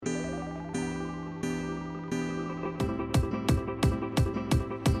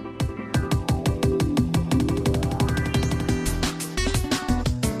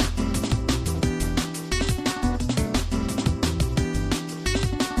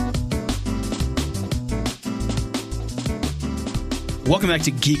Welcome back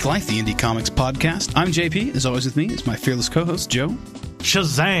to Geek Life, the Indie Comics podcast. I'm JP. As always with me is my fearless co-host, Joe.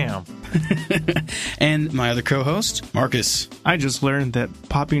 Shazam! And my other co-host, Marcus. I just learned that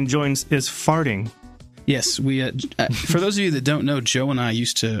popping joints is farting. Yes, we. For those of you that don't know, Joe and I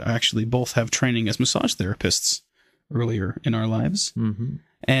used to actually both have training as massage therapists earlier in our lives. Mm-hmm.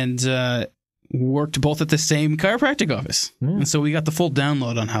 And worked both at the same chiropractic office. Yeah. And so we got the full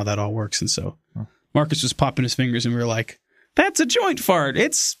download on how that all works. And so Marcus was popping his fingers and we were like, that's a joint fart.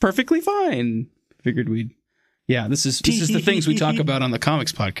 It's perfectly fine. Figured we'd... Yeah, this is the things we talk about on the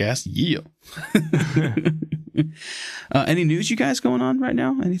comics podcast. Yeah. Any news you guys going on right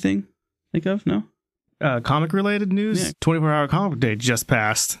now? Anything think of? No? Comic-related news? Yeah. 24-hour comic book day just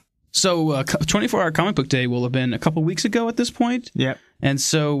passed. So 24-hour comic book day will have been a couple weeks ago at this point. Yep. And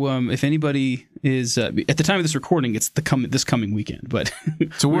so if anybody is... at the time of this recording, it's this coming weekend. But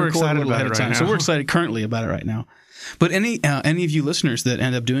so we're excited about it right now. So we're excited currently about it right now. But any of you listeners that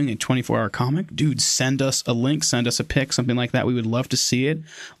end up doing a 24-hour comic, dude, send us a link, send us a pic, something like that. We would love to see it.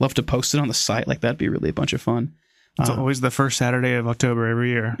 Love to post it on the site. Like, that'd be really a bunch of fun. It's always the first Saturday of October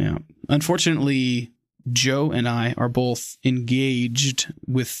every year. Yeah. Unfortunately, Joe and I are both engaged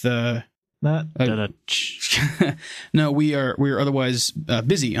with... No, we're otherwise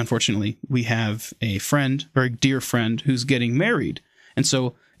busy, unfortunately. We have a friend, very dear friend, who's getting married. And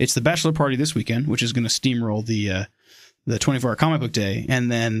so it's the bachelor party this weekend, which is going to steamroll the 24-hour comic book day.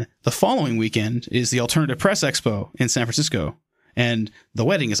 And then the following weekend is the Alternative Press Expo in San Francisco. And the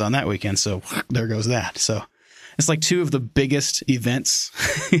wedding is on that weekend, so there goes that. So it's like two of the biggest events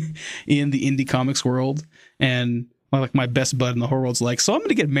in the indie comics world. And like my best bud in the whole world's like, so I'm going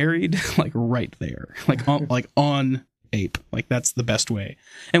to get married like right there, like on Ape. Like, that's the best way.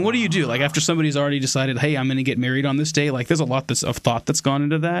 And what do you do? Like, after somebody's already decided, hey, I'm going to get married on this day, like, there's a lot of thought that's gone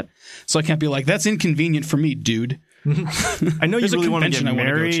into that. So I can't be like, that's inconvenient for me, dude. I know you really want to get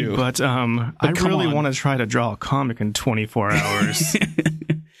married, but I really want to try to draw a comic in 24 hours.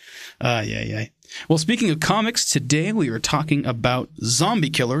 Yeah. Well, speaking of comics, today we are talking about Zombie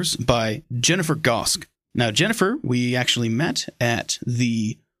Killers by Jennifer Gosk. Now, Jennifer, we actually met at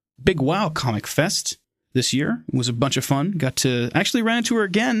the Big Wow Comic Fest this year. It was a bunch of fun. Actually ran into her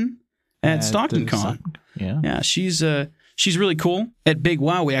again at Stockton Con. Yeah, she's really cool. At Big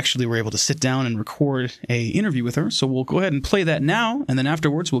Wow, we actually were able to sit down and record a interview with her. So we'll go ahead and play that now, and then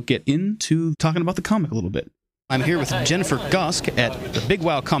afterwards we'll get into talking about the comic a little bit. I'm here with Jennifer Gosk at the Big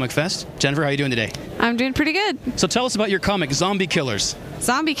Wow Comic Fest. Jennifer, how are you doing today? I'm doing pretty good. So tell us about your comic, Zombie Killers.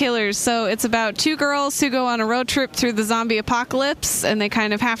 Zombie Killers. So it's about two girls who go on a road trip through the zombie apocalypse, and they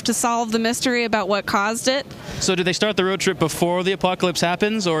kind of have to solve the mystery about what caused it. So do they start the road trip before the apocalypse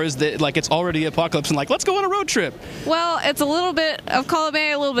happens, or is it like it's already apocalypse and like, let's go on a road trip? Well, it's a little bit of column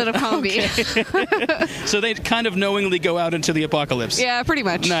A, a little bit of column B. So they kind of knowingly go out into the apocalypse. Yeah, pretty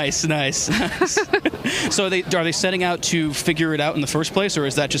much. Nice. So are they setting out to figure it out in the first place, or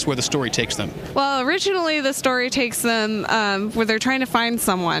is that just where the story takes them? Well, originally the story takes them where they're trying to find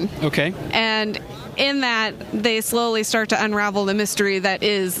someone. Okay. And in that, they slowly start to unravel the mystery that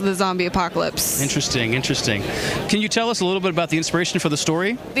is the zombie apocalypse. Interesting. Can you tell us a little bit about the inspiration for the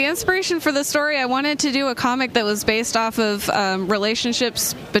story? The inspiration for the story, I wanted to do a comic that was based off of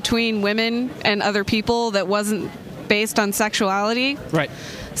relationships between women and other people that wasn't based on sexuality. Right.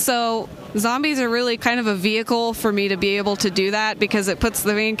 So zombies are really kind of a vehicle for me to be able to do that, because it puts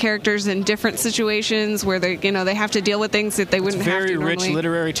the main characters in different situations where they have to deal with things that they wouldn't have to normally. Very rich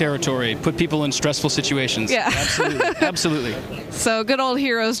literary territory. Put people in stressful situations. Yeah. Absolutely. So good old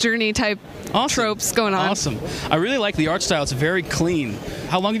hero's journey type tropes going on. Awesome. I really like the art style. It's very clean.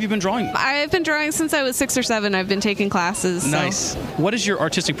 How long have you been drawing? I've been drawing since I was 6 or 7. I've been taking classes. Nice. What is your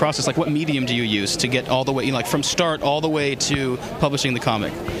artistic process? Like, what medium do you use to get all the way, like from start all the way to publishing the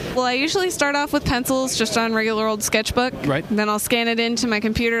comic? Well, I usually start off with pencils, just on regular old sketchbook. Right. Then I'll scan it into my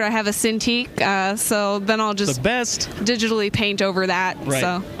computer. I have a Cintiq, so then I'll just the best digitally paint over that. Right.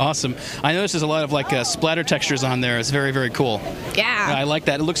 So. Awesome. I noticed there's a lot of like splatter textures on there. It's very, very cool. Yeah. I like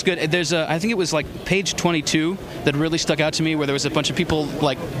that. It looks good. There's I think it was like page 22 that really stuck out to me, where there was a bunch of people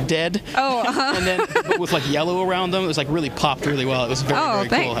like dead. Oh. And then but with like yellow around them. It was like really popped really well. It was very,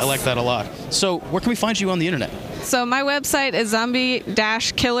 very cool. I like that a lot. So where can we find you on the internet? So my website is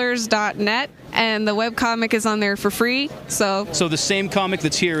zombie-killers.net, and the webcomic is on there for free. So the same comic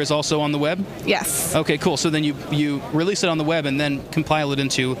that's here is also on the web? Yes. Okay, cool. So then you release it on the web and then compile it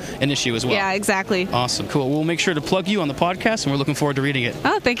into an issue as well. Yeah, exactly. Awesome. Cool. We'll make sure to plug you on the podcast, and we're looking forward to reading it.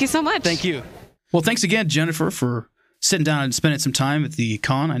 Oh, thank you so much. Thank you. Well, thanks again, Jennifer, for sitting down and spending some time at the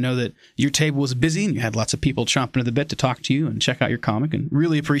con. I know that your table was busy and you had lots of people chomping at the bit to talk to you and check out your comic, and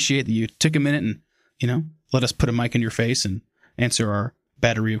really appreciate that you took a minute and, let us put a mic in your face and answer our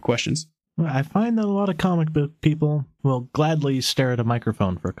battery of questions. I find that a lot of comic book people will gladly stare at a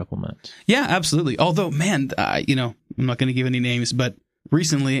microphone for a couple minutes. Yeah, absolutely. Although, man, I'm not going to give any names, but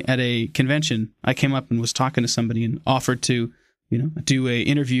recently at a convention, I came up and was talking to somebody and offered to, do a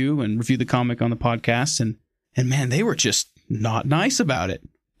interview and review the comic on the podcast. And man, they were just not nice about it.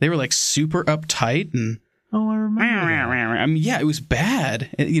 They were like super uptight and... Oh, I remember that. I mean, yeah, it was bad.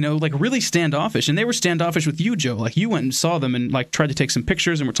 Like really standoffish. And they were standoffish with you, Joe. Like you went and saw them and like tried to take some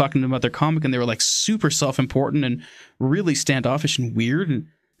pictures and were talking to them about their comic, and they were like super self-important and really standoffish and weird. And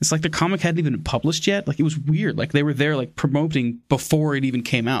it's like their comic hadn't even been published yet. Like it was weird. Like they were there like promoting before it even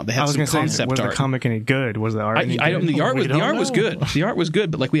came out. They had some concept art. Was the comic any good? Was the art any good? The art was good. The art was good,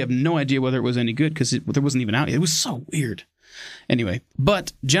 but like we have no idea whether it was any good because it wasn't even out yet. It was so weird. Anyway,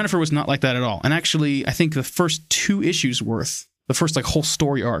 but Jennifer was not like that at all. And actually, I think the first 2 issues worth, the first like whole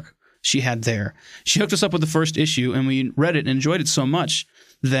story arc she had there, she hooked us up with the first issue, and we read it and enjoyed it so much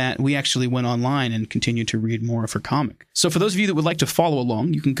that we actually went online and continued to read more of her comic. So for those of you that would like to follow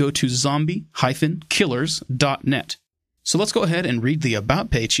along, you can go to zombie-killers.net. So let's go ahead and read the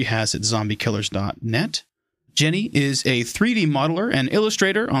about page she has at zombiekillers.net. Jenny is a 3D modeler and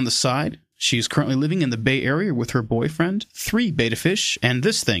illustrator on the side. She's currently living in the Bay Area with her boyfriend, 3 beta fish, and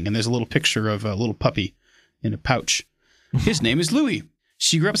this thing. And there's a little picture of a little puppy in a pouch. His name is Louis.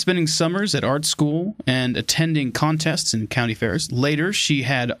 She grew up spending summers at art school and attending contests and county fairs. Later, she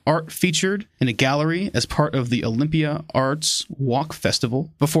had art featured in a gallery as part of the Olympia Arts Walk Festival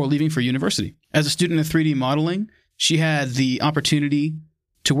before leaving for university. As a student of 3D modeling, she had the opportunity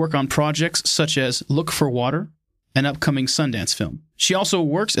to work on projects such as Look for Water, an upcoming Sundance film. She also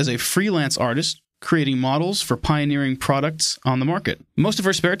works as a freelance artist, creating models for pioneering products on the market. Most of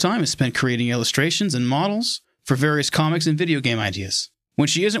her spare time is spent creating illustrations and models for various comics and video game ideas. When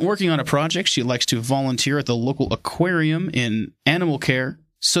she isn't working on a project, she likes to volunteer at the local aquarium in animal care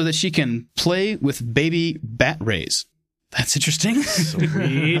so that she can play with baby bat rays. That's interesting. Sweet.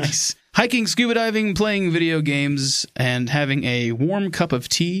 Nice. Hiking, scuba diving, playing video games, and having a warm cup of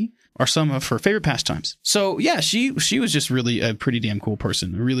tea are some of her favorite pastimes. So yeah, she was just really a pretty damn cool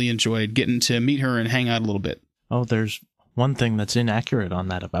person. I really enjoyed getting to meet her and hang out a little bit. Oh, there's one thing that's inaccurate on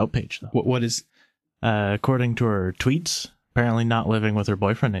that about page, though. What is? According to her tweets, apparently not living with her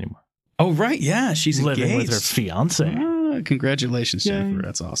boyfriend anymore. Oh, right. Yeah, she's living engaged. with her fiance. Congratulations, Jennifer. Yay.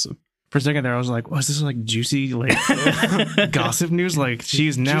 That's awesome. For a second there, I was like, was this like juicy like gossip news? Like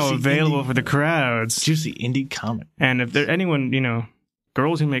she's now juicy available for the crowds. Juicy indie comic. And if there anyone,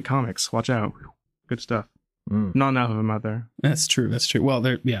 girls who make comics, watch out. Good stuff. Not enough of them out there. That's true. Well,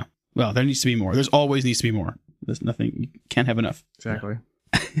 there needs to be more. There's always needs to be more. There's nothing, you can't have enough. Exactly.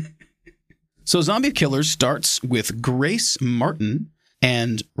 So Zombie Killers starts with Grace Martin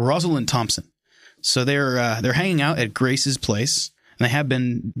and Rosalind Thompson. So they're hanging out at Grace's place. And they have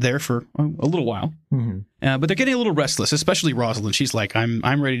been there for a little while. Mm-hmm. But they're getting a little restless, especially Rosalind. She's like,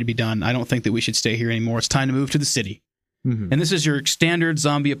 I'm ready to be done. I don't think that we should stay here anymore. It's time to move to the city. Mm-hmm. And this is your standard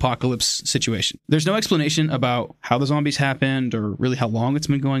zombie apocalypse situation. There's no explanation about how the zombies happened or really how long it's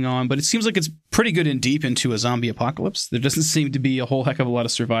been going on, but it seems like it's pretty good and deep into a zombie apocalypse. There doesn't seem to be a whole heck of a lot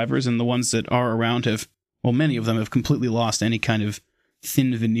of survivors, and the ones that are around many of them have completely lost any kind of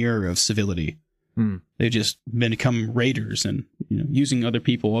thin veneer of civility. They've just become raiders and using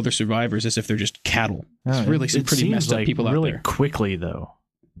other survivors as if they're just cattle. It's really some pretty messed up people out there. Really quickly, though.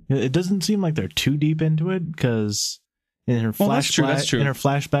 It doesn't seem like they're too deep into it, because in her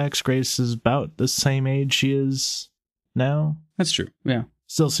flashbacks, Grace is about the same age she is now. That's true. Yeah.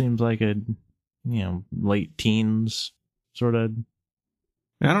 Still seems like a late teens sort of.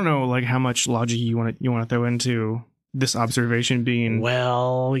 I don't know how much logic you want to throw into this observation being but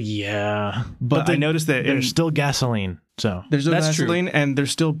I noticed that there's still gasoline, so there's no gasoline true. And they're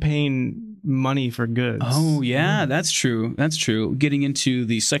still paying money for goods. Oh yeah, that's true. Getting into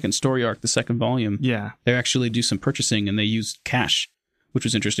the second story arc, the second volume, they actually do some purchasing and they use cash, which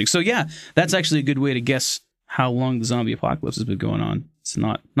was interesting. So yeah, that's actually a good way to guess how long the zombie apocalypse has been going on. It's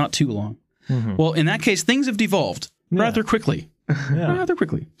not too long. Mm-hmm. Well, in that case, things have devolved rather quickly. Yeah. Rather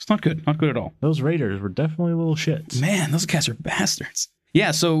quickly. It's not good at all. Those raiders were definitely little shits. Man, those guys are bastards.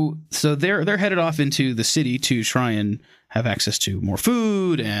 Yeah, so they're headed off into the city to try and have access to more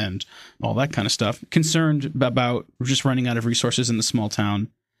food and all that kind of stuff. Concerned about just running out of resources in the small town.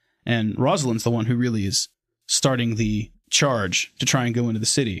 And Rosalind's the one who really is starting the charge to try and go into the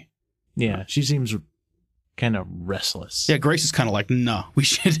city. Yeah, she seems kind of restless. Yeah, Grace is kind of like, no, we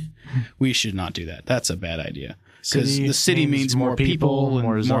should not do that. That's a bad idea. Because the city means more people,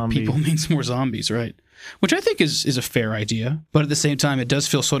 and more people means more zombies, right? Which I think is a fair idea. But at the same time, it does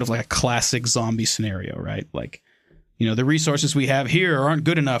feel sort of like a classic zombie scenario, right? Like, the resources we have here aren't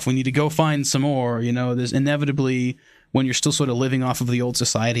good enough. We need to go find some more. There's inevitably, when you're still sort of living off of the old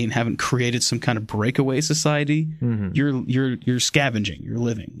society and haven't created some kind of breakaway society, you're scavenging, you're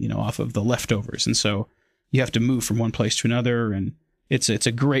living, off of the leftovers. And so you have to move from one place to another. And it's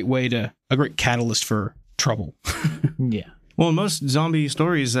a great a great catalyst for trouble. Yeah. Well, in most zombie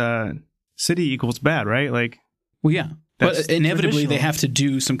stories, city equals bad, right? Well, yeah. But inevitably, they have to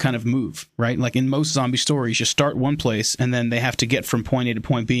do some kind of move, right? Like in most zombie stories, you start one place, and then they have to get from point A to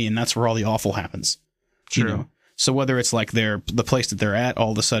point B, and that's where all the awful happens. True. So whether it's like the place that they're at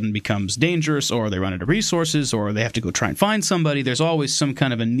all of a sudden becomes dangerous, or they run out of resources, or they have to go try and find somebody, there's always some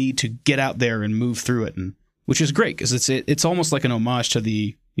kind of a need to get out there and move through it, and which is great because it's almost like an homage to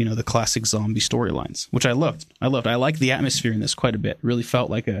the the classic zombie storylines, which I loved. I like the atmosphere in this quite a bit. It really felt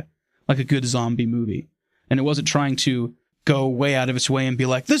like a good zombie movie. And it wasn't trying to go way out of its way and be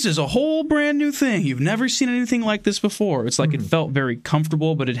like, this is a whole brand new thing. You've never seen anything like this before. It's like it felt very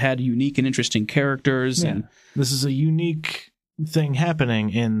comfortable, but it had unique and interesting characters. Yeah. And this is a unique thing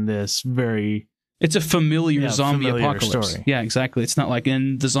happening in this very... It's a familiar zombie apocalypse. Story. Yeah, exactly. It's not like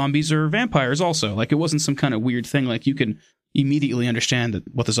in the zombies are vampires also. Like it wasn't some kind of weird thing. Like you can immediately understand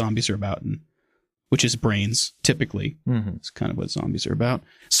what the zombies are about, which is brains, typically. It's kind of what zombies are about.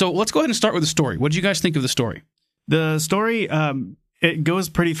 So let's go ahead and start with the story. What did you guys think of the story? The story, it goes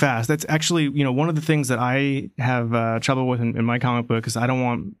pretty fast. That's actually, one of the things that I have trouble with in my comic book is I don't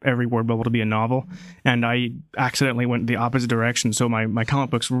want every word bubble to be a novel. And I accidentally went the opposite direction. So my comic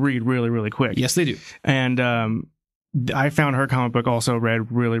books read really, really quick. Yes, they do. And I found her comic book also read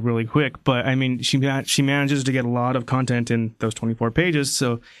really, really quick. But I mean, she manages to get a lot of content in those 24 pages.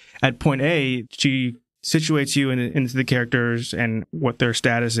 So at point A, she situates you into the characters and what their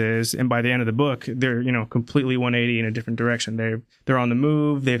status is, and by the end of the book, they're completely 180 in a different direction. They're on the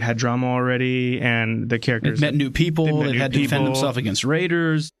move. They've had drama already, and the characters they've met new people. They've had to defend themselves against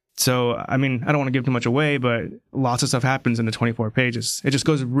raiders. So I mean, I don't want to give too much away, but lots of stuff happens in the 24 pages. It just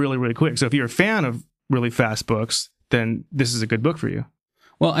goes really, really quick. So if you're a fan of really fast books, then this is a good book for you.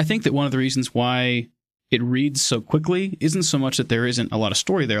 Well, I think that one of the reasons why it reads so quickly isn't so much that there isn't a lot of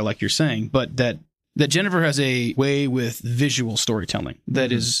story there, like you're saying, but that Jennifer has a way with visual storytelling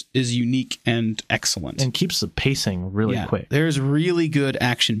that is unique and excellent. And keeps the pacing really quick. There's really good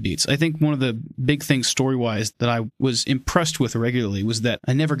action beats. I think one of the big things story-wise that I was impressed with regularly was that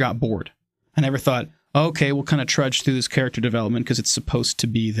I never got bored. I never thought, okay, we'll kind of trudge through this character development because it's supposed to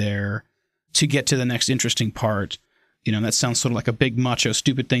be there to get to the next interesting part. That sounds sort of like a big macho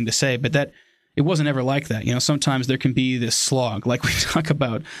stupid thing to say, but it wasn't ever like that. Sometimes there can be this slog, like we talk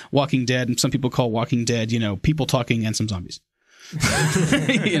about Walking Dead, and some people call Walking Dead, people talking and some zombies.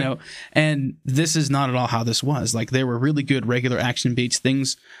 And this is not at all how this was. Like there were really good regular action beats.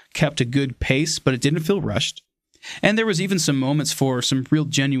 Things kept a good pace, but it didn't feel rushed. And there was even some moments for some real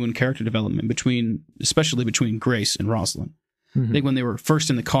genuine character development especially between Grace and Rosalind. I think when they were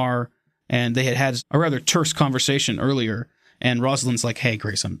first in the car and they had a rather terse conversation earlier, and Rosalind's like, hey,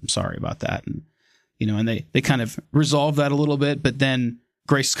 Grace, I'm sorry about that. And, and they kind of resolve that a little bit, but then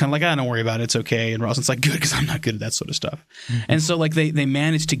Grace is kind of like, don't worry about it. It's okay. And Rosalind's like, good, because I'm not good at that sort of stuff. And so like they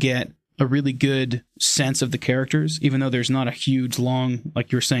managed to get a really good sense of the characters, even though there's not a huge long,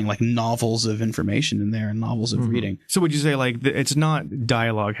 like you're saying, like novels of information in there and novels of reading. So would you say like it's not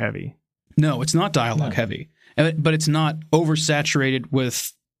dialogue heavy? No, it's not dialogue heavy, but it's not oversaturated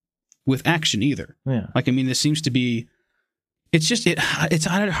with action either. Yeah. Like, I mean, this seems to be, it's just it's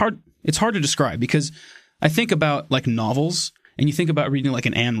hard to describe because I think about like novels and you think about reading like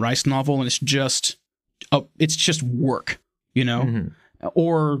an Anne Rice novel and it's just work,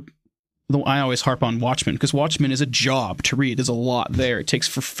 or I always harp on Watchmen because Watchmen is a job to read. There's a lot there. It takes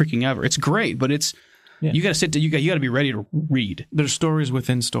for freaking ever. It's great, but you got to sit. You got to be ready to read. There's stories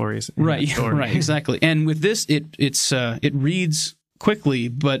within stories. Right. Right. Exactly. And with this, it reads quickly,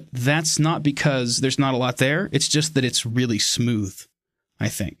 but that's not because there's not a lot there. It's just that it's really smooth, I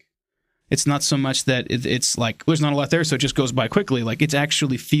think. It's not so much that it's like there's not a lot there, so it just goes by quickly. Like it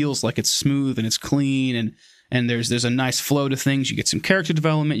actually feels like it's smooth and it's clean, and there's a nice flow to things. You get some character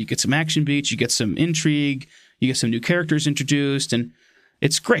development, you get some action beats, you get some intrigue, you get some new characters introduced, and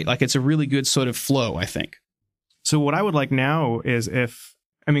it's great. Like it's a really good sort of flow, I think. So what I would like now is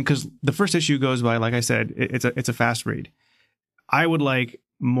because the first issue goes by, like I said, it's a fast read. I would like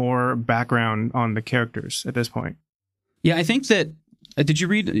more background on the characters at this point. Yeah, I think that... Did you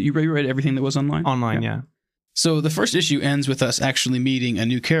read everything that was online? Online, yeah. So the first issue ends with us actually meeting a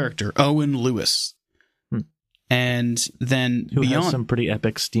new character, Owen Lewis. And then Who beyond, has some pretty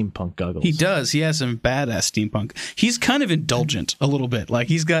epic steampunk goggles. he does. He has some badass steampunk. He's kind of indulgent a little bit. Like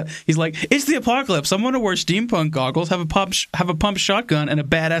he's like, it's the apocalypse. I'm gonna wear steampunk goggles, have a pump shotgun, and a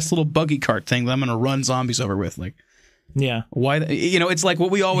badass little buggy cart thing that I'm gonna run zombies over with. Like, yeah, why? It's like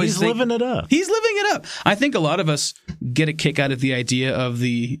what we always think. Living it up. He's living it up. I think a lot of us get a kick out of the idea of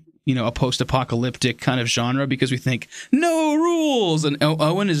the a post-apocalyptic kind of genre because we think no rules, and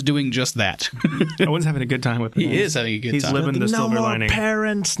Owen is doing just that. Owen's having a good time with it. He is having a good time. He's living the silver lining. No more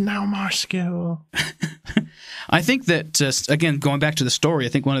parents, no more school. I think that, again, going back to the story, I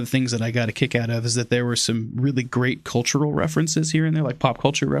think one of the things that I got a kick out of is that there were some really great cultural references here and there, like pop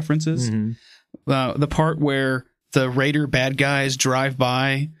culture references. Mm-hmm. The part where the Raider bad guys drive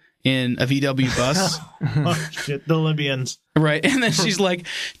by in a VW bus. Oh, shit, the Libyans. Right, and then she's like,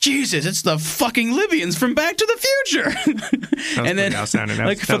 Jesus, it's the fucking Libyans from Back to the Future. That was and then, outstanding. That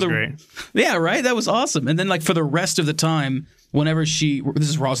was great. Yeah, right, that was awesome. And then like for the rest of the time, whenever this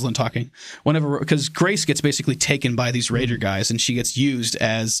is Rosalind talking, because Grace gets basically taken by these Raider guys and she gets used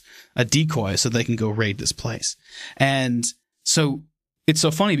as a decoy so they can go raid this place. And so it's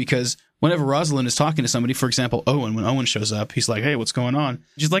so funny because whenever Rosalind is talking to somebody, for example, Owen, when Owen shows up, he's like, hey, what's going on?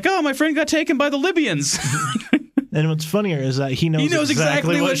 She's like, oh, my friend got taken by the Libyans. And what's funnier is that he knows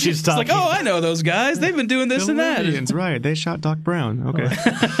exactly what she's talking about. It's like, oh, I know those guys. They've been doing this and that. Libyans, right. They shot Doc Brown.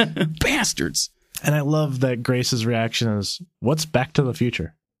 Okay. Bastards. And I love that Grace's reaction is, what's Back to the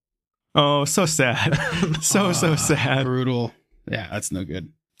Future? Oh, so sad. so sad. Brutal. Yeah, that's no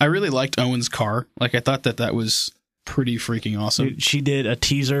good. I really liked Owen's car. Like, I thought that was pretty freaking awesome. She did a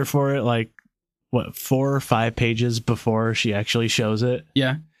teaser for it, like, 4 or 5 pages before she actually shows it.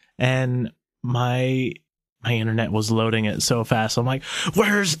 Yeah. And my internet was loading it so fast. I'm like,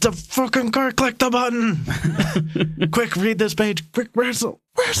 where's the fucking car? Click the button. Quick, read this page. Quick, where's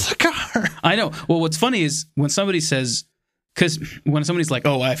the car? I know. Well, what's funny is when somebody says, because when somebody's like,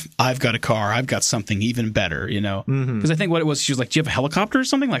 oh, I've got a car, I've got something even better, Because I think what it was, she was like, do you have a helicopter or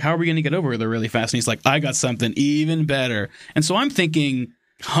something? Like, how are we going to get over there really fast? And he's like, I got something even better. And so I'm thinking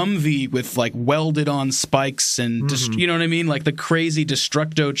Humvee with like welded on spikes and you know what I mean, like the crazy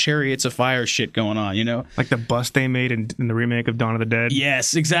Destructo Chariots of Fire shit going on, like the bus they made in the remake of Dawn of the Dead.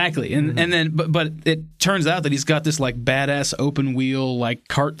 Yes, exactly. And then but it turns out that he's got this like badass open wheel like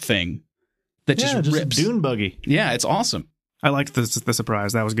cart thing that just rips. A dune buggy. Yeah, it's awesome. I liked the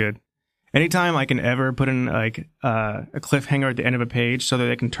surprise. That was good. Anytime I can ever put in like a cliffhanger at the end of a page so that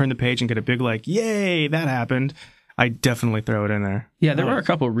they can turn the page and get a big like, yay, that happened, I definitely throw it in there. Yeah, there were a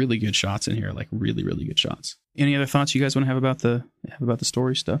couple of really good shots in here, like really, really good shots. Any other thoughts you guys want to have about the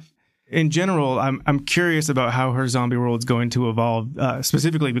story stuff? In general, I'm curious about how her zombie world's going to evolve,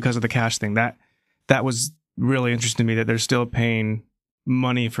 specifically because of the cash thing. That was really interesting to me, that they're still paying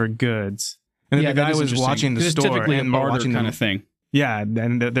money for goods. And the guy was watching the store. It's typically a barter kind of thing. Yeah,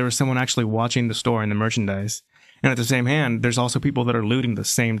 and there was someone actually watching the store and the merchandise. And at the same hand, there's also people that are looting at the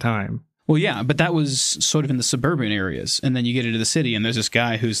same time. Well, yeah, but that was sort of in the suburban areas. And then you get into the city, and there's this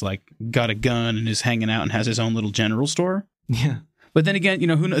guy who's like got a gun and is hanging out and has his own little general store. Yeah. But then again,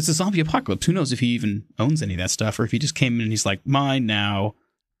 who knows? It's a zombie apocalypse. Who knows if he even owns any of that stuff, or if he just came in and he's like, mine now.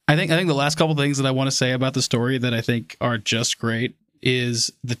 I think the last couple things that I want to say about the story that I think are just great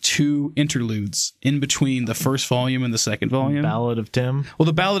is the 2 interludes in between the first volume and the second volume. Ballad of Tim. Well,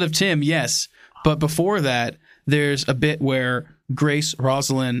 the Ballad of Tim, yes. But before that, there's a bit where Grace,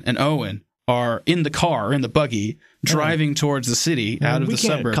 Rosalind, and Owen are in the car, in the buggy, driving towards the city out of the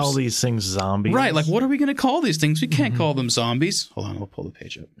suburbs. We can't call these things zombies. Right, like what are we going to call these things? We can't call them zombies. Hold on, we'll pull the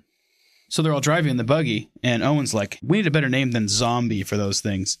page up. So they're all driving in the buggy, and Owen's like, we need a better name than zombie for those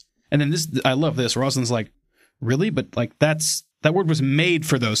things. And then I love this. Rosalind's like, really? But like that word was made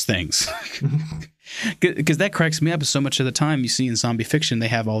for those things. Because that cracks me up. So much of the time you see in zombie fiction, they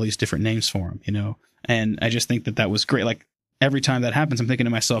have all these different names for them, And I just think that was great. Like, every time that happens, I'm thinking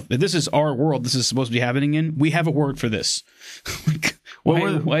to myself, if this is our world, this is supposed to be happening in, we have a word for this. Like,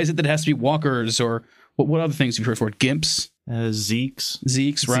 why is it that it has to be walkers, or what other things you've heard for it? Gimps?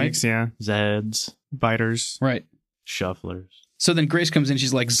 Zeeks, right? Zeeks, yeah. Zeds. Biters. Right. Shufflers. So then Grace comes in,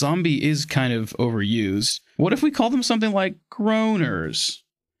 she's like, zombie is kind of overused. What if we call them something like groaners?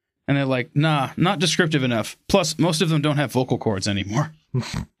 And they're like, nah, not descriptive enough. Plus, most of them don't have vocal cords anymore.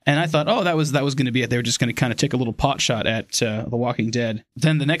 And I thought, that was going to be it. They were just going to kind of take a little pot shot at The Walking Dead.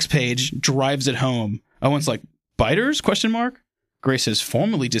 Then the next page drives it home. Owen's like, biters? ? Grace says,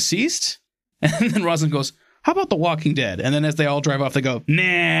 formerly deceased? And then Rosalind goes, how about The Walking Dead? And then as they all drive off, they go,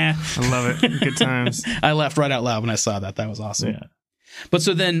 nah. I love it. Good times. I laughed right out loud when I saw that. That was awesome. Yeah. But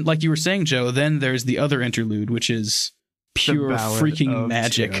so then, like you were saying, Joe, then there's the other interlude, which is pure freaking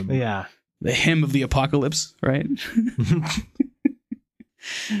magic. Tim. Yeah. the hymn of the apocalypse, right?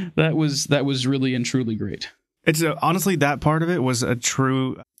 That was really and truly great. It's honestly, that part of it was a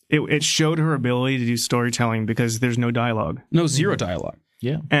true. It showed her ability to do storytelling because there's no dialogue, zero dialogue.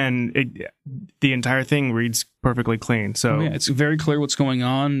 Yeah, and the entire thing reads perfectly clean. So it's very clear what's going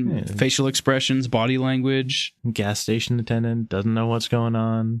on. Yeah. Facial expressions, body language. Gas station attendant doesn't know what's going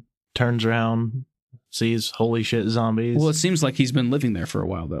on. Turns around, sees holy shit zombies. Well, it seems like he's been living there for a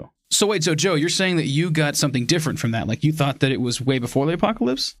while, though. So wait, so Joe, you're saying that you got something different from that? Like you thought that it was way before the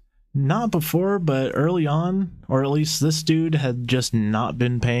apocalypse? Not before, but early on, or at least this dude had just not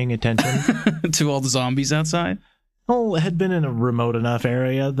been paying attention to all the zombies outside. Well, it had been in a remote enough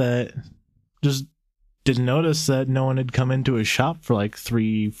area that just didn't notice that no one had come into his shop for like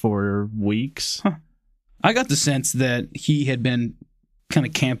 3-4 weeks. Huh. I got the sense that he had been kind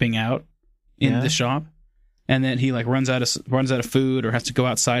of camping out in the shop, and then he like runs out of food or has to go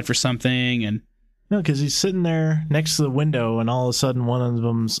outside for something, and no, because he's sitting there next to the window, and all of a sudden one of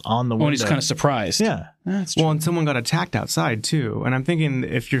them's on the window. And he's kind of surprised. Yeah, that's true. Well, and someone got attacked outside too. And I'm thinking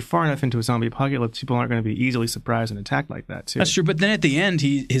if you're far enough into a zombie apocalypse, people aren't going to be easily surprised and attacked like that too. That's true. But then at the end,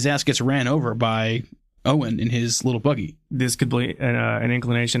 his ass gets ran over by Owen in his little buggy. This could be an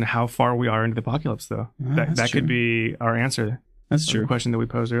inclination how far we are into the apocalypse, though. That could be our answer. That's true. The question that we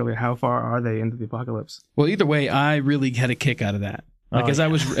posed earlier: how far are they into the apocalypse? Well, either way, I really had a kick out of that. Like as I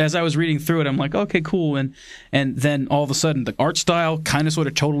was reading through it, I'm like, okay, cool, and then all of a sudden the art style kind of sort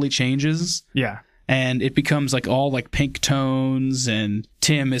of totally changes. Yeah. And it becomes like all like pink tones, and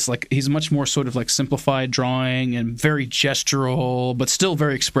Tim is like, he's much more sort of like simplified drawing and very gestural, but still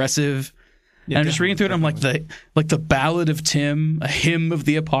very expressive. Yeah, and I'm just reading through it, I'm like the Ballad of Tim, a hymn of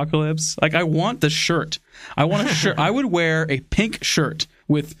the apocalypse. Like I want the shirt. I want a shirt. I would wear a pink shirt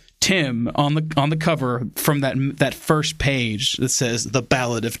with Tim on the cover from that first page that says the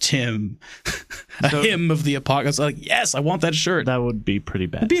Ballad of Tim, a hymn of the apocalypse. Like, yes, I want that shirt. That would be pretty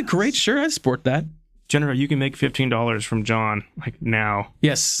bad. It'd be a great shirt. I'd sport that. Jennifer, you can make $15 from John like now.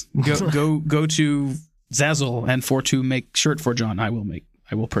 Yes, go to Zazzle and for to make shirt for John. I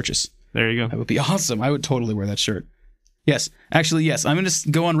will purchase. There you go. That would be awesome. I would totally wear that shirt. Yes. Actually, yes. I'm going to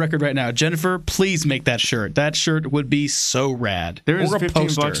go on record right now. Jennifer, please make that shirt. That shirt would be so rad. There is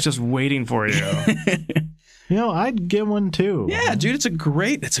 $15 just waiting for you. I'd get one too. Yeah, dude, it's a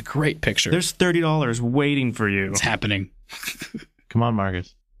great picture. There's $30 waiting for you. It's happening. Come on,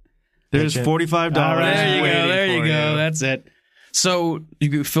 Marcus. There's $45. There you go. That's it. So,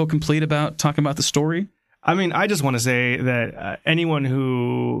 you feel complete about talking about the story? I mean, I just want to say that anyone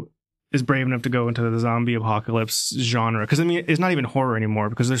who is brave enough to go into the zombie apocalypse genre, because I mean it's not even horror anymore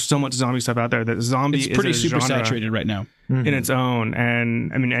because there's so much zombie stuff out there that zombie is pretty super genre saturated right now in its own.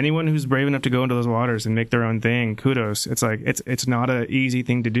 And I mean anyone who's brave enough to go into those waters and make their own thing, kudos. It's like it's not an easy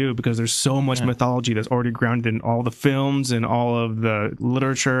thing to do because there's so much mythology that's already grounded in all the films and all of the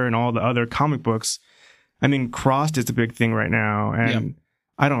literature and all the other comic books. I mean Crossed is the big thing right now, and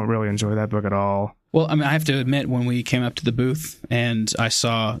I don't really enjoy that book at all. Well, I mean, I have to admit, when we came up to the booth and I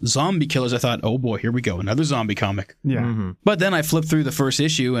saw Zombie Killers, I thought, oh boy, here we go, another zombie comic. Yeah. Mm-hmm. But then I flipped through the first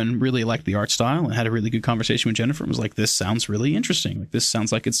issue and really liked the art style and had a really good conversation with Jennifer and was like, this sounds really interesting. Like, this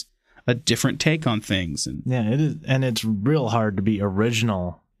sounds like it's a different take on things. And yeah, it is. And it's real hard to be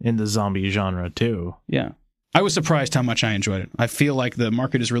original in the zombie genre, too. Yeah. I was surprised how much I enjoyed it. I feel like the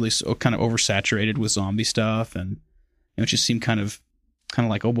market is really so kind of oversaturated with zombie stuff, and it just seemed kind of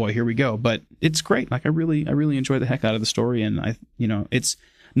like, oh boy, here we go. But it's great. Like I really enjoy the heck out of the story, and it's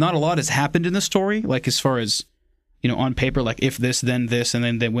not a lot has happened in the story. Like as far as on paper, like if this, then this, and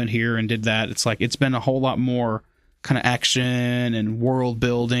then they went here and did that. It's like it's been a whole lot more kind of action and world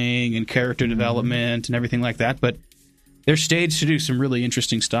building and character development and everything like that. But they're staged to do some really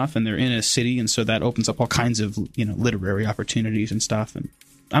interesting stuff, and they're in a city, and so that opens up all kinds of literary opportunities and stuff. And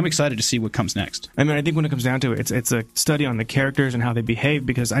I'm excited to see what comes next. I mean, I think when it comes down to it, it's a study on the characters and how they behave,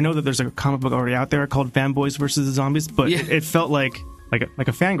 because I know that there's a comic book already out there called Fanboys versus the Zombies, but it felt like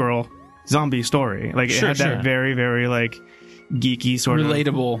a fangirl zombie story. Like it had that very, very like geeky sort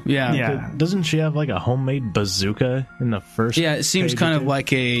relatable. of relatable. Yeah. Doesn't she have like a homemade bazooka in the first? Yeah, it seems kind of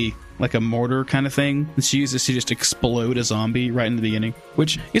like a mortar kind of thing. And she uses to just explode a zombie right in the beginning,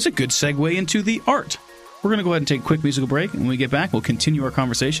 which is a good segue into the art. We're going to go ahead and take a quick musical break, and when we get back, we'll continue our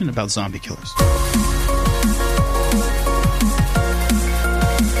conversation about Zombie Killers.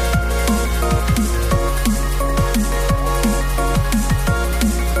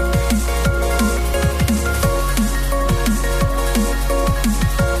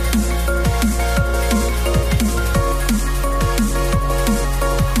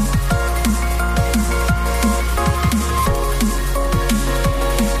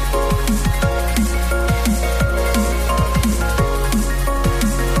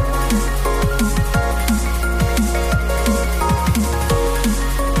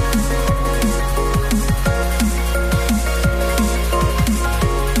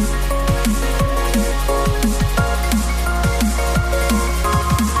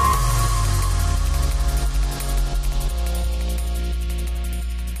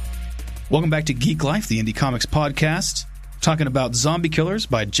 Welcome back to Geek Life, the Indie Comics podcast, talking about Zombie Killers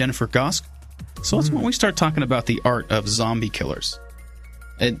by Jennifer Gosk. So let's when we start talking about the art of zombie killers.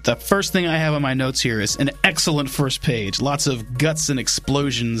 The first thing I have on my notes here is an excellent first page. Lots of guts and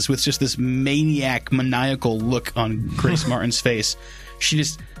explosions with just this maniacal look on Grace Martin's face. She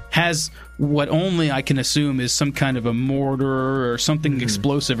just has what only I can assume is some kind of a mortar or something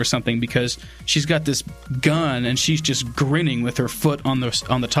explosive or something, because she's got this gun and she's just grinning with her foot on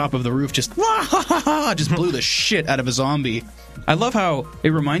the top of the roof, just just blew the shit out of a zombie. I love how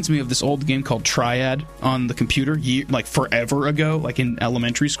it reminds me of this old game called Triad on the computer, like forever ago, like in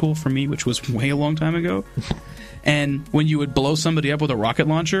elementary school for me, which was way a long time ago. And when you would blow somebody up with a rocket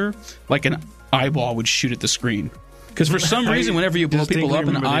launcher, like an eyeball would shoot at the screen. Because for some reason, whenever you blow people up,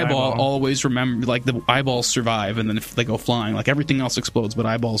 an eyeball always remember, like the eyeballs survive, and then if they go flying, like everything else explodes, but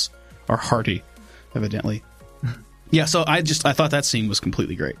eyeballs are hardy, evidently. Yeah, so I thought that scene was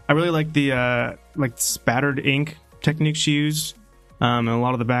completely great. I really like the spattered ink technique she used in a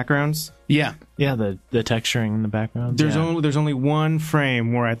lot of the backgrounds. Yeah, the texturing in the background. There's only one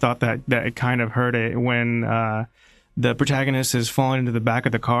frame where I thought that it kind of hurt it, when the protagonist is falling into the back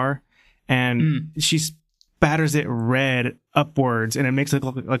of the car, and she's spatters it red upwards, and it makes it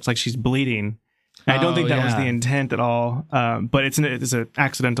look like she's bleeding. I don't think that was the intent at all, but it's an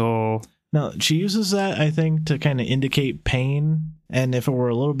accidental. No, she uses that, I think, to kind of indicate pain, and if it were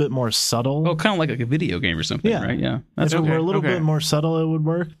a little bit more subtle... Oh, kind of like a video game or something, right? Yeah. If it were a little bit more subtle, it would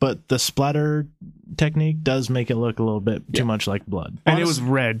work, but the splatter technique does make it look a little bit too much like blood. And it was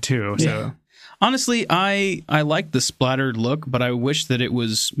red, too, so... Yeah. Honestly, I like the splattered look, but I wish that it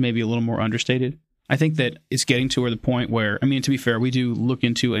was maybe a little more understated. I think that it's getting to the point where, I mean, to be fair, we do look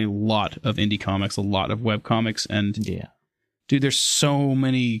into a lot of indie comics, a lot of web comics, and dude, there's so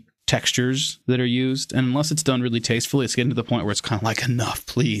many textures that are used, and unless it's done really tastefully, it's getting to the point where it's kind of like, enough,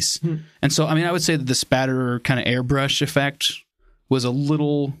 please. And so, I mean, I would say that the spatter kind of airbrush effect was a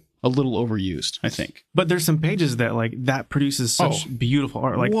little overused, I think. But there's some pages that produces such beautiful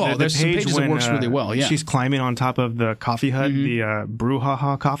art. Like there's some pages that works really well. Yeah, she's climbing on top of the coffee hut, the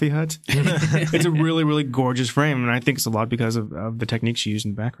brouhaha coffee hut. It's a really, really gorgeous frame, and I think it's a lot because of the technique she used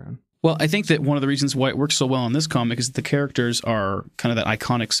in the background. Well, I think that one of the reasons why it works so well in this comic is that the characters are kind of that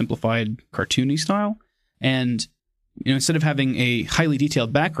iconic, simplified, cartoony style, and instead of having a highly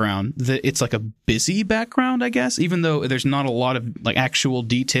detailed background, it's like a busy background, I guess, even though there's not a lot of like actual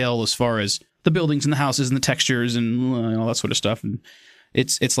detail as far as the buildings and the houses and the textures and all that sort of stuff. And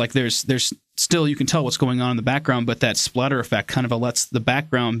it's like there's still, you can tell what's going on in the background, but that splatter effect kind of lets the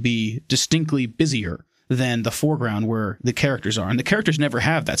background be distinctly busier than the foreground where the characters are. And the characters never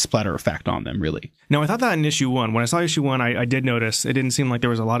have that splatter effect on them, really. No, I thought that in issue 1. When I saw issue 1, I did notice it didn't seem like there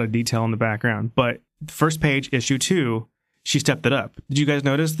was a lot of detail in the background. But the first page, issue 2, she stepped it up. Did you guys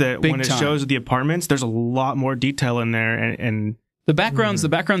notice that when it shows the apartments, there's a lot more detail in there, and the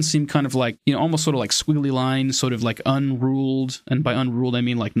backgrounds seem kind of like, almost sort of like squiggly lines, sort of like unruled. And by unruled, I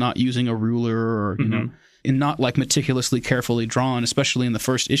mean like not using a ruler or, and not like meticulously, carefully drawn, especially in the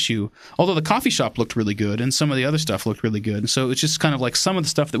first issue. Although the coffee shop looked really good and some of the other stuff looked really good. And so it's just kind of like some of the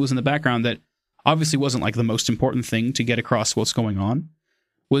stuff that was in the background that obviously wasn't like the most important thing to get across what's going on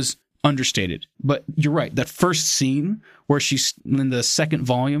was understated. But you're right. That first scene where she's in the second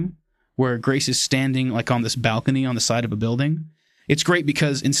volume where Grace is standing like on this balcony on the side of a building, it's great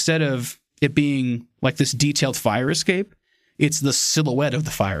because instead of it being like this detailed fire escape, it's the silhouette of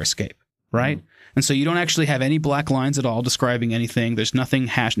the fire escape, right? And so you don't actually have any black lines at all describing anything. There's nothing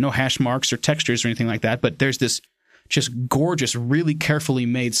no hash marks or textures or anything like that, but there's this just gorgeous, really carefully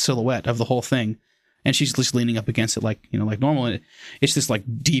made silhouette of the whole thing. And she's just leaning up against it like normal. And it's this like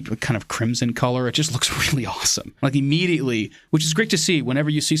deep kind of crimson color. It just looks really awesome. Like immediately, which is great to see whenever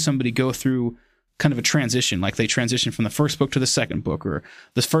you see somebody go through kind of a transition, like they transition from the first book to the second book, or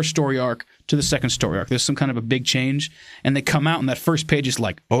the first story arc to the second story arc. There's some kind of a big change, and they come out, and that first page is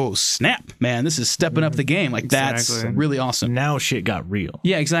like, oh snap, man, this is stepping up the game. Like that's really awesome. Now shit got real.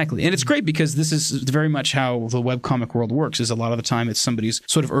 Yeah, exactly. And it's great because this is very much how the webcomic world works. Is a lot of the time it's somebody's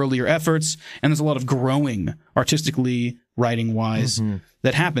sort of earlier efforts, and there's a lot of growing artistically, writing wise,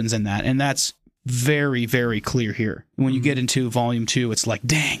 that happens in that, and that's very, very clear here. When you get into volume 2, it's like,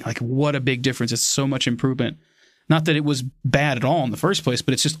 dang, like what a big difference. It's so much improvement. Not that it was bad at all in the first place,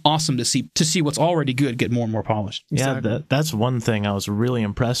 but it's just awesome to see what's already good get more and more polished. Yeah, that's one thing I was really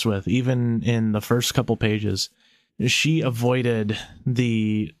impressed with. Even in the first couple pages, she avoided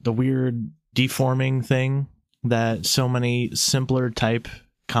the weird deforming thing that so many simpler type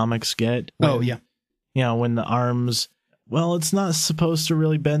comics get. Oh, yeah. When the arms... Well, it's not supposed to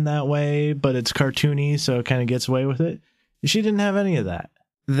really bend that way, but it's cartoony, so it kind of gets away with it. She didn't have any of that.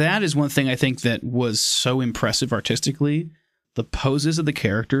 that is one thing I think that was so impressive artistically. The poses of the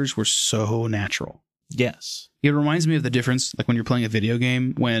characters were so natural. Yes. It reminds me of the difference, like when you're playing a video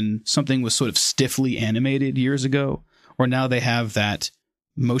game, when something was sort of stiffly animated years ago, or now they have that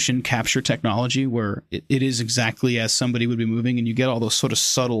motion capture technology where it is exactly as somebody would be moving, and you get all those sort of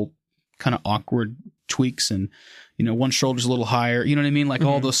subtle, kind of awkward tweaks, and, you know, one shoulder's a little higher, you know what I mean? Like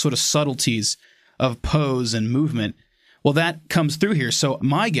all those sort of subtleties of pose and movement. Well, that comes through here. So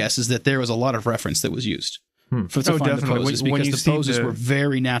my guess is that there was a lot of reference that was used to find the poses, because the poses were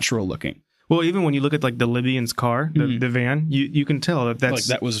very natural looking. Well, even when you look at like the Libyans' car, the van, you can tell that's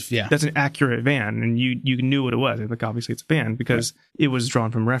that's an accurate van, and you knew what it was. Like obviously it's a van because it was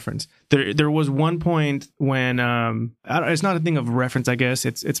drawn from reference. There was one point when it's not a thing of reference, I guess.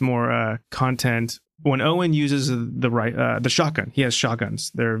 It's more content. When Owen uses the shotgun, he has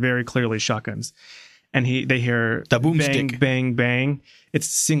shotguns. They're very clearly shotguns, and they hear the boomstick, bang, bang, bang. It's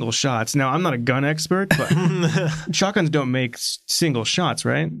single shots. Now I'm not a gun expert, but shotguns don't make single shots,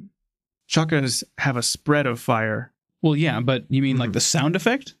 right? Shotguns have a spread of fire. Well, yeah, but you mean like the sound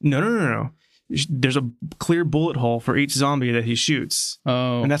effect? No. There's a clear bullet hole for each zombie that he shoots.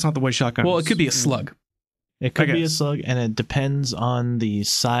 Oh. And that's not the way shotguns... Well, it could be a slug. It could be a slug, and it depends on the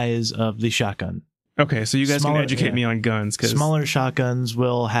size of the shotgun. Okay, so you guys can educate me on guns. Cause... Smaller shotguns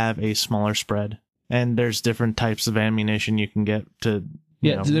will have a smaller spread, and there's different types of ammunition you can get to...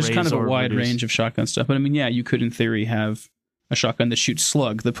 there's kind of a wide range of shotgun stuff. But I mean, yeah, you could in theory have a shotgun that shoots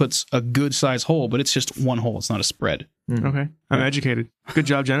slug that puts a good size hole, but it's just one hole. It's not a spread. Okay. I'm educated. Good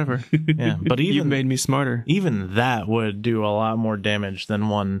job, Jennifer. Yeah, but you've made me smarter. Even that would do a lot more damage than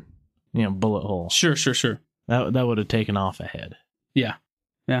one, bullet hole. Sure. That would have taken off a head. Yeah,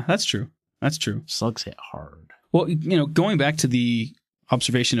 that's true. Slugs hit hard. Well, going back to the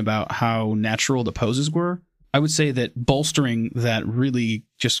observation about how natural the poses were, I would say that bolstering that really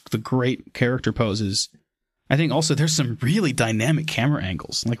just the great character poses, I think also there's some really dynamic camera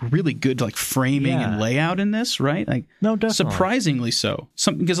angles, like really good like framing and layout in this, right? Like no, definitely. Surprisingly so.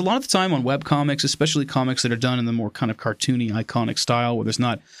 Because a lot of the time on webcomics, especially comics that are done in the more kind of cartoony, iconic style, where there's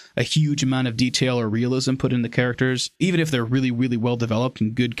not a huge amount of detail or realism put in the characters, even if they're really, really well developed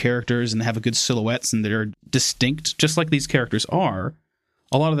and good characters and have a good silhouettes and they're distinct, just like these characters are,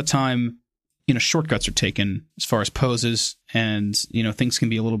 a lot of the time, shortcuts are taken as far as poses, and things can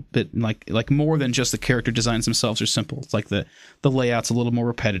be a little bit like more than just the character designs themselves are simple. It's like the layout's a little more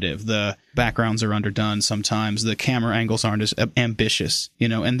repetitive, the backgrounds are underdone sometimes, the camera angles aren't as ambitious,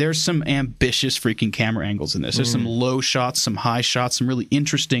 and there's some ambitious freaking camera angles in this. There's some low shots, some high shots, some really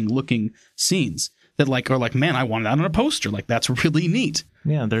interesting looking scenes that are like, man, I want that on a poster. Like, that's really neat.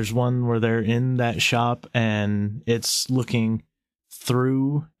 Yeah, there's one where they're in that shop and it's looking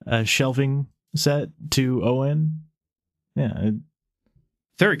through a shelving set to Owen. Yeah.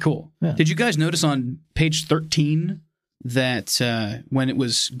 Very cool. Yeah. Did you guys notice on page 13 that when it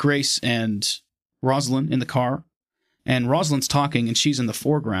was Grace and Rosalind in the car, and Rosalind's talking and she's in the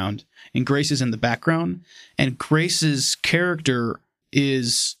foreground and Grace is in the background, and Grace's character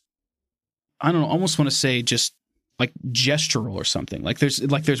is, I don't know, almost want to say just like gestural or something. Like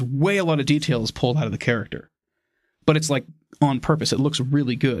there's way a lot of details pulled out of the character, but it's like on purpose. It looks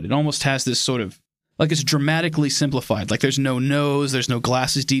really good. It almost has this sort of, like, it's dramatically simplified. Like there's no nose, there's no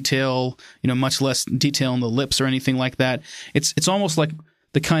glasses detail, much less detail in the lips or anything like that. It's almost like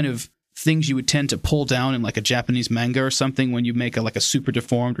the kind of things you would tend to pull down in like a Japanese manga or something when you make a super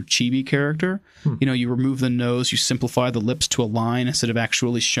deformed or chibi character. You remove the nose, you simplify the lips to a line instead of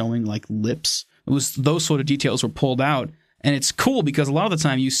actually showing like lips. It was those sort of details were pulled out, and it's cool because a lot of the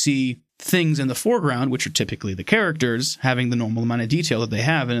time you see things in the foreground, which are typically the characters, having the normal amount of detail that they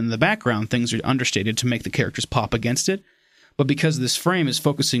have, and in the background, things are understated to make the characters pop against it. But because this frame is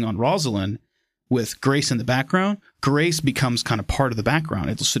focusing on Rosalind with Grace in the background, Grace becomes kind of part of the background.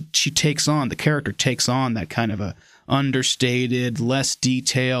 The character takes on that kind of a understated, less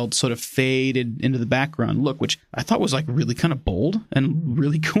detailed, sort of faded into the background look, which I thought was like really kind of bold and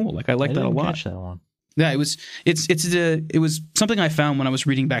really cool. Like I like that a lot. Catch that one. Yeah, it was something I found when I was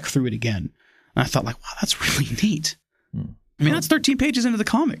reading back through it again. And I thought, like, wow, that's really neat. I mean, that's 13 pages into the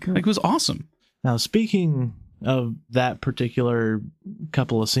comic. Like, it was awesome. Now, speaking of that particular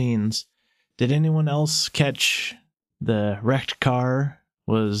couple of scenes, did anyone else catch the wrecked car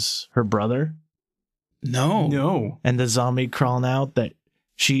was her brother? No. And the zombie crawling out that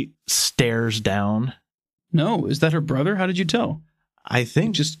she stares down? No. Is that her brother? How did you tell? I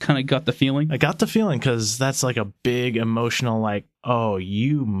think just kind of got the feeling. I got the feeling because that's like a big emotional, like, oh,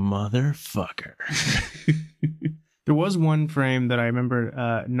 you motherfucker. There was one frame that I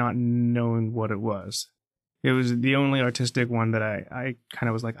remember not knowing what it was. It was the only artistic one that I kind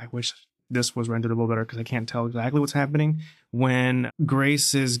of was like, I wish this was rendered a little better because I can't tell exactly what's happening. When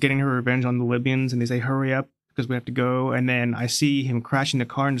Grace is getting her revenge on the Libyans and they say, hurry up because we have to go. And then I see him crashing the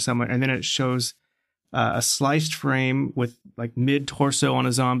car into someone. And then it shows a sliced frame with like mid-torso on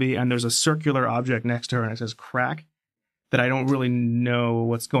a zombie. And there's a circular object next to her and it says crack, that I don't really know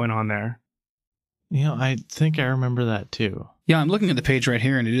what's going on there. You know, I think I remember that too. Yeah, I'm looking at the page right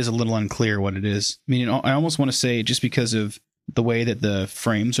here, and it is a little unclear what it is. I mean, I almost want to say just because of the way that the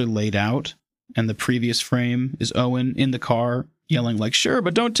frames are laid out, and the previous frame is Owen in the car yelling like, sure,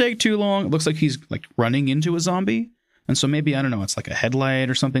 but don't take too long. It looks like he's like running into a zombie. And so maybe, I don't know, it's like a headlight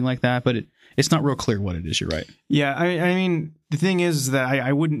or something like that, but it's not real clear what it is. You're right. Yeah, I mean, the thing is that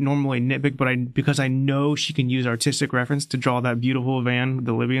I wouldn't normally nitpick, but because I know she can use artistic reference to draw that beautiful van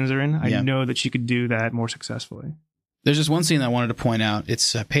the Libyans are in, I know that she could do that more successfully. There's just one scene that I wanted to point out.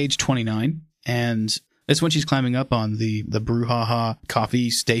 It's page 29, and it's when she's climbing up on the brouhaha coffee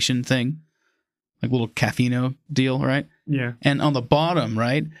station thing, like little caffeino deal, right? Yeah. And on the bottom,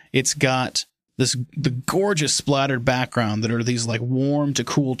 right, it's got the gorgeous splattered background that are these like warm to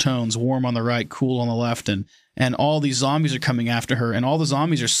cool tones, warm on the right, cool on the left, and all these zombies are coming after her, and all the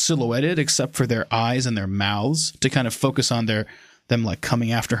zombies are silhouetted except for their eyes and their mouths to kind of focus on them like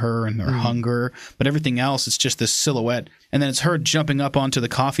coming after her and their hunger, but everything else it's just this silhouette. And then it's her jumping up onto the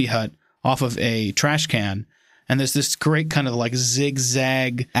coffee hut off of a trash can, and there's this great kind of like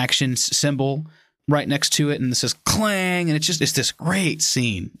zigzag action symbol right next to it, and it says clang, and it's this great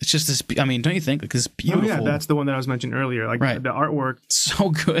scene. It's just this, I mean, don't you think? Like this beautiful. Oh yeah, that's the one that I was mentioning earlier. Like right. The artwork, so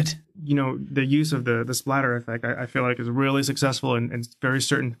good. You know, the use of the splatter effect, I feel like is really successful in very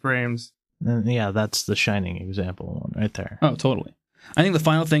certain frames. Yeah, that's the shining example one right there. Oh, totally. I think the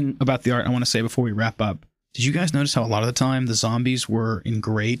final thing about the art I want to say before we wrap up, did you guys notice how a lot of the time the zombies were in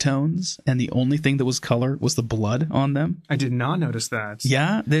gray tones and the only thing that was color was the blood on them? I did not notice that.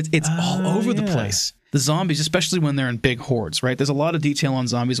 Yeah, it's all over the place. The zombies, especially when they're in big hordes, right? There's a lot of detail on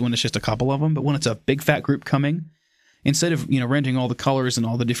zombies when it's just a couple of them, but when it's a big fat group coming, instead of, rendering all the colors and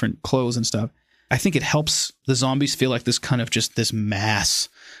all the different clothes and stuff, I think it helps the zombies feel like this kind of just this mass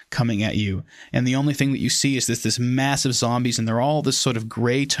coming at you. And the only thing that you see is this mass of zombies, and they're all this sort of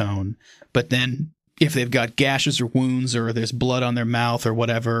gray tone, but then if they've got gashes or wounds or there's blood on their mouth or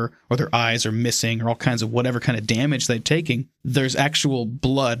whatever, or their eyes are missing or all kinds of whatever kind of damage they're taking, there's actual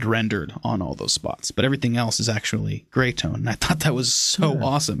blood rendered on all those spots. But everything else is actually gray tone. And I thought that was so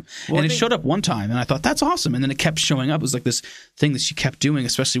awesome. Well, and it showed up one time and I thought, that's awesome. And then it kept showing up. It was like this thing that she kept doing,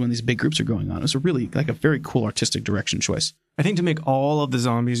 especially when these big groups are going on. It was a really like a very cool artistic direction choice. I think to make all of the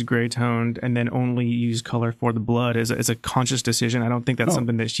zombies gray toned and then only use color for the blood is a conscious decision. I don't think that's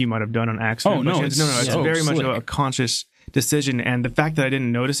something that she might have done on accident. Oh, no. It's very much a conscious decision. And the fact that I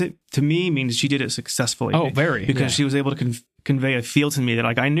didn't notice it, to me, means she did it successfully. Oh, very. Because she was able to convey a feel to me that,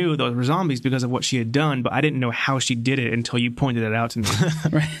 like, I knew those were zombies because of what she had done, but I didn't know how she did it until you pointed it out to me.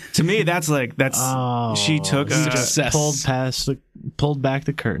 Right. To me, she took pulled back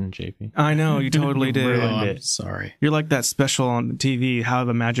the curtain, JP. I know, you totally did. I'm sorry. You're like that special on TV, how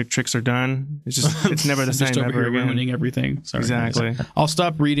the magic tricks are done. It's just, it's never the same just over ever here again. ruining everything. Sorry, exactly. Guys. I'll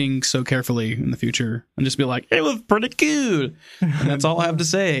stop reading so carefully in the future and just be like, it was pretty good. And that's all I have to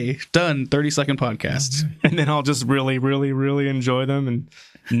say. Done. 30-second podcast. And then I'll just really, really, really enjoy them and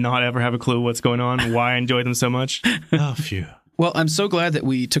not ever have a clue what's going on, why I enjoy them so much. Oh, phew. Well, I'm so glad that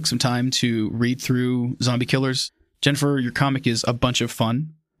we took some time to read through Zombie Killers. Jennifer, your comic is a bunch of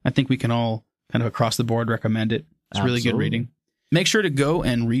fun. I think we can all kind of across the board recommend it. It's really good reading. Make sure to go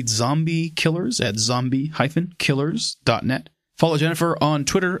and read Zombie Killers at zombie-killers.net. Follow Jennifer on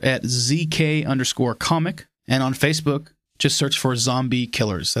Twitter at ZK_comic. And on Facebook, just search for Zombie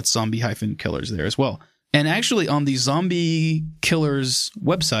Killers. That's zombie-killers there as well. And actually on the Zombie Killers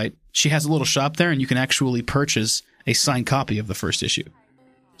website, she has a little shop there and you can actually purchase a signed copy of the first issue.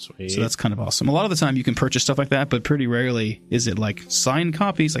 Sweet. So that's kind of awesome. A lot of the time you can purchase stuff like that, but pretty rarely is it like signed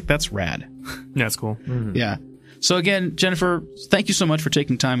copies. Like that's rad. That's cool. Mm-hmm. Yeah. So again, Jennifer, thank you so much for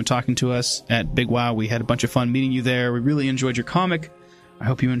taking time and talking to us at Big Wow. We had a bunch of fun meeting you there. We really enjoyed your comic. I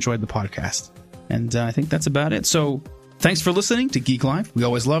hope you enjoyed the podcast. And I think that's about it. So thanks for listening to Geek Live. We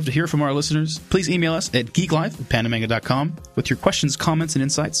always love to hear from our listeners. Please email us at geeklive@pandamanga.com with your questions, comments, and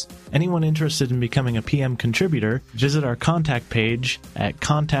insights. Anyone interested in becoming a PM contributor, visit our contact page at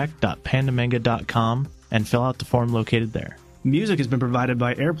contact.pandamanga.com and fill out the form located there. Music has been provided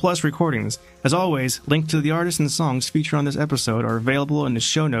by AirPlus Recordings. As always, links to the artists and songs featured on this episode are available in the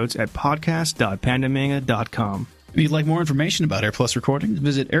show notes at podcast.pandamanga.com. If you'd like more information about AirPlus Recordings,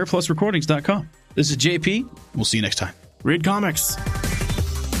 visit airplusrecordings.com. This is JP. We'll see you next time. Read comics.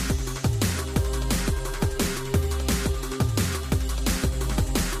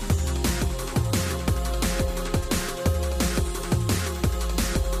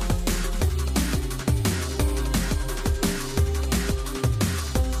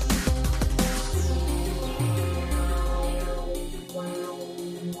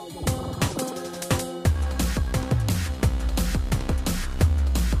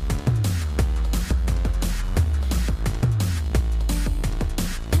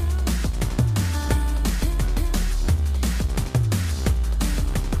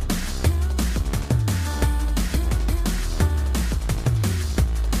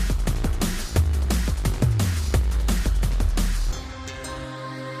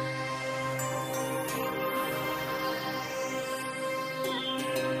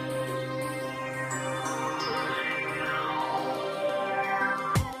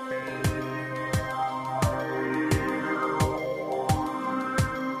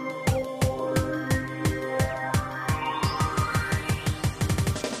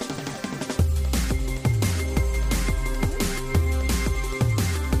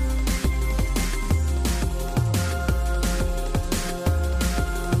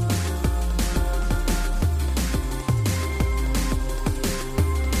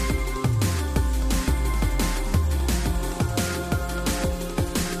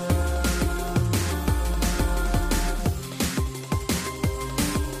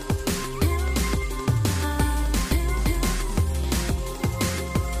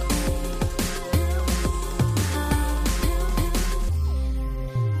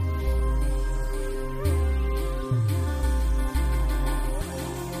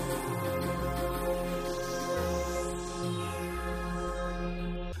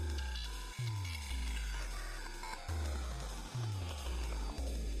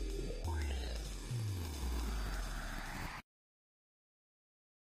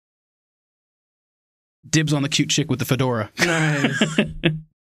 Dibs on the cute chick with the fedora. Nice.